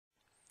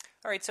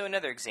Alright, so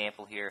another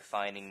example here,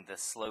 finding the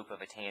slope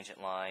of a tangent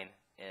line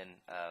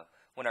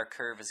when our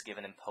curve is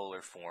given in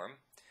polar form.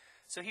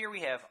 So here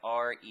we have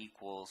r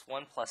equals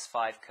 1 plus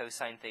 5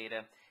 cosine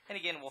theta, and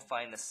again we'll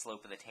find the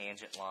slope of the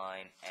tangent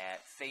line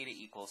at theta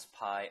equals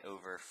pi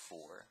over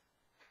 4.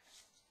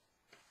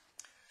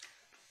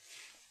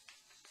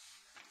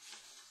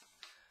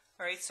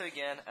 Alright, so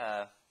again,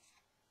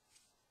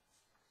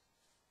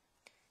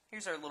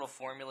 here's our little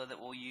formula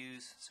that we'll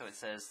use. So it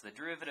says the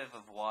derivative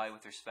of y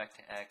with respect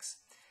to x.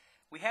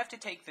 We have to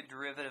take the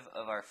derivative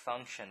of our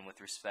function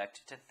with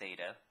respect to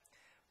theta.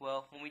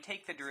 Well, when we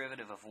take the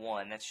derivative of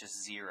 1, that's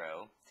just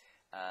 0.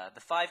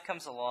 The 5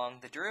 comes along.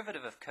 The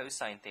derivative of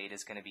cosine theta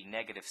is going to be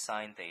negative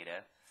sine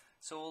theta.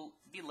 So we'll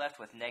be left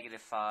with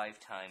negative 5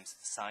 times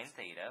sine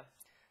theta.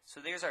 So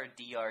there's our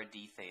dr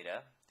d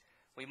theta.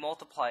 We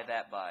multiply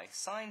that by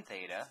sine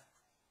theta.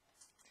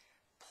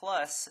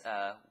 Plus,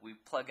 we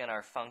plug in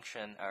our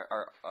function,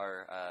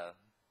 our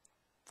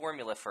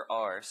formula for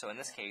r. So in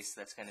this case,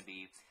 that's going to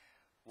be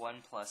 1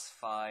 plus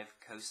 5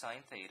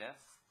 cosine theta.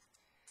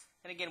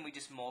 And again, we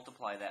just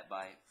multiply that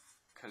by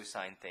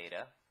cosine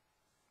theta.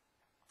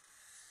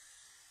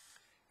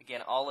 Again,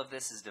 all of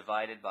this is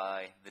divided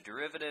by the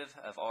derivative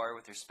of r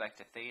with respect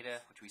to theta,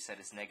 which we said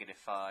is negative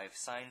 5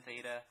 sine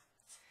theta.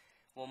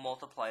 We'll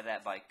multiply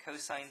that by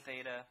cosine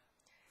theta.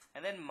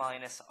 And then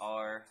minus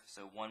r,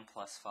 so 1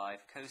 plus 5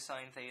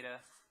 cosine theta.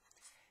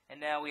 And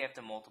now we have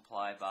to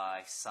multiply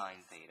by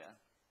sine theta.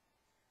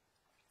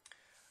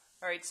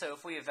 Alright, so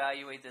if we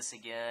evaluate this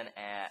again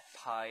at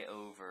pi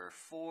over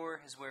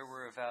 4 is where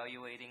we're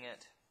evaluating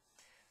it.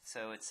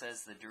 So it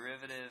says the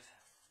derivative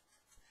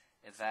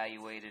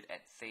evaluated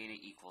at theta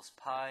equals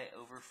pi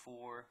over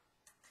 4.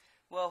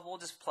 Well, we'll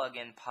just plug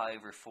in pi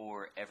over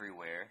 4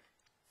 everywhere.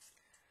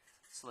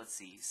 So let's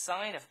see,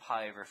 sine of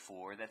pi over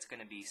 4, that's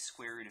going to be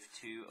square root of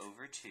 2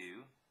 over 2.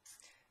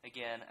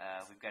 Again,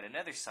 we've got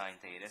another sine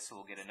theta, so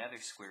we'll get another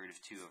square root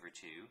of 2 over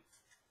 2.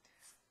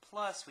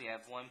 Plus, we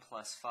have 1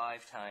 plus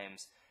 5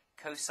 times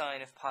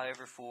cosine of pi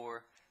over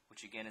 4,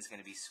 which again is going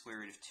to be square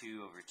root of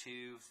 2 over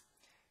 2.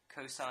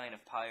 Cosine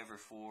of pi over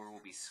 4 will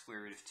be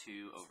square root of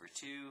 2 over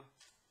 2.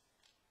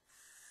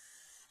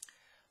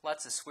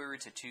 Lots of square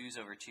roots of 2's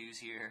over 2's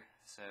here.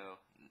 So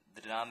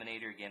the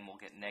denominator, again, will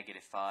get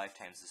negative 5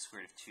 times the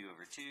square root of 2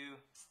 over 2.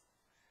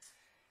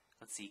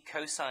 Let's see,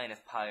 cosine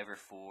of pi over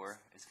 4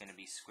 is going to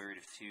be square root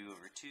of 2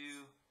 over 2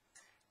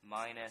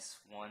 minus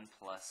 1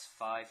 plus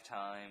 5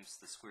 times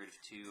the square root of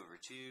 2 over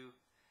 2.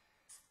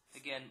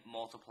 Again,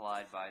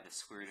 multiplied by the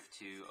square root of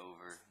 2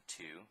 over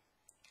 2.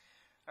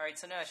 Alright,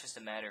 so now it's just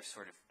a matter of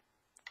sort of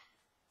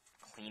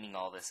cleaning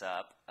all this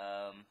up.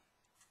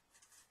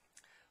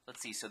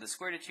 Let's see, so the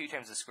square root of 2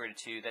 times the square root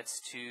of 2, that's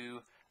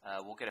 2.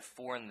 We'll get a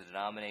 4 in the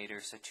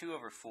denominator, so 2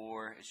 over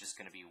 4 is just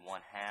going to be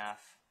 1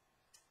 half.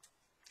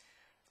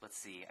 Let's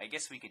see, I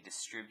guess we could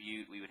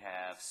distribute. We would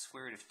have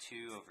square root of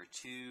 2 over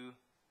 2.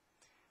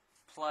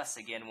 Plus,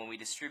 again, when we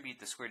distribute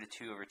the square root of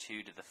 2 over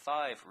 2 to the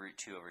 5 root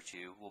 2 over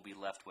 2, we'll be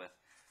left with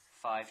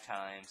 5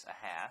 times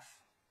a half.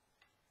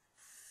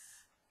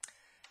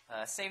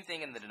 Same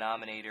thing in the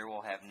denominator.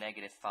 We'll have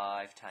negative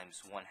 5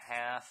 times 1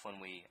 half when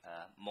we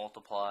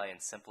multiply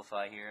and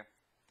simplify here.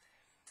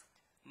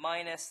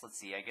 Minus, let's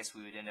see, I guess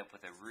we would end up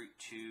with a root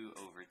 2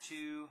 over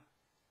 2.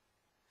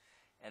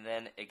 And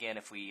then, again,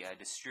 if we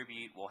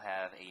distribute, we'll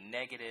have a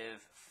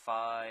negative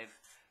 5.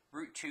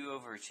 Root 2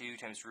 over 2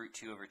 times root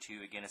 2 over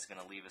 2, again, is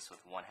going to leave us with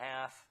 1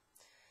 half.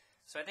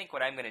 So I think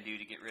what I'm going to do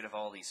to get rid of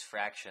all these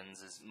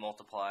fractions is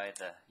multiply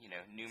the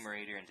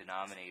numerator and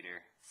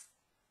denominator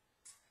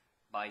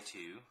by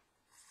 2.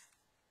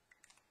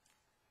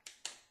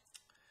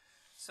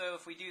 So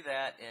if we do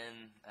that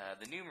in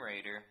the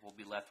numerator, we'll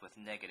be left with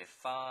negative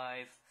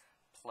 5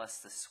 plus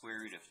the square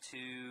root of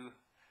 2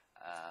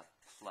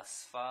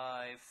 plus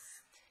 5.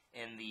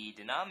 In the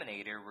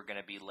denominator, we're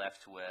going to be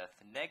left with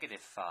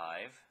negative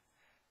 5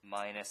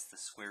 minus the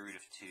square root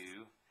of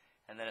 2.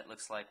 And then it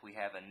looks like we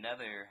have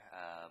another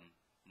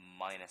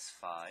minus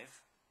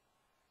 5.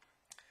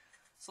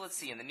 So let's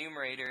see, in the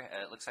numerator,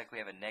 it looks like we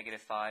have a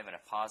negative 5 and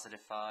a positive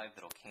 5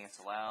 that'll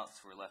cancel out,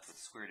 so we're left with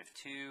square root of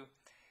 2.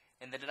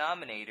 In the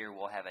denominator,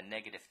 we'll have a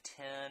negative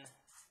 10,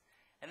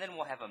 and then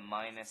we'll have a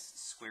minus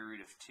square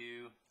root of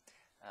 2.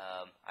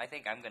 I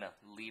think I'm going to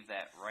leave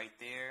that right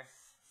there.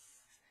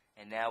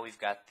 And now we've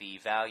got the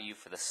value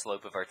for the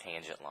slope of our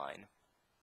tangent line.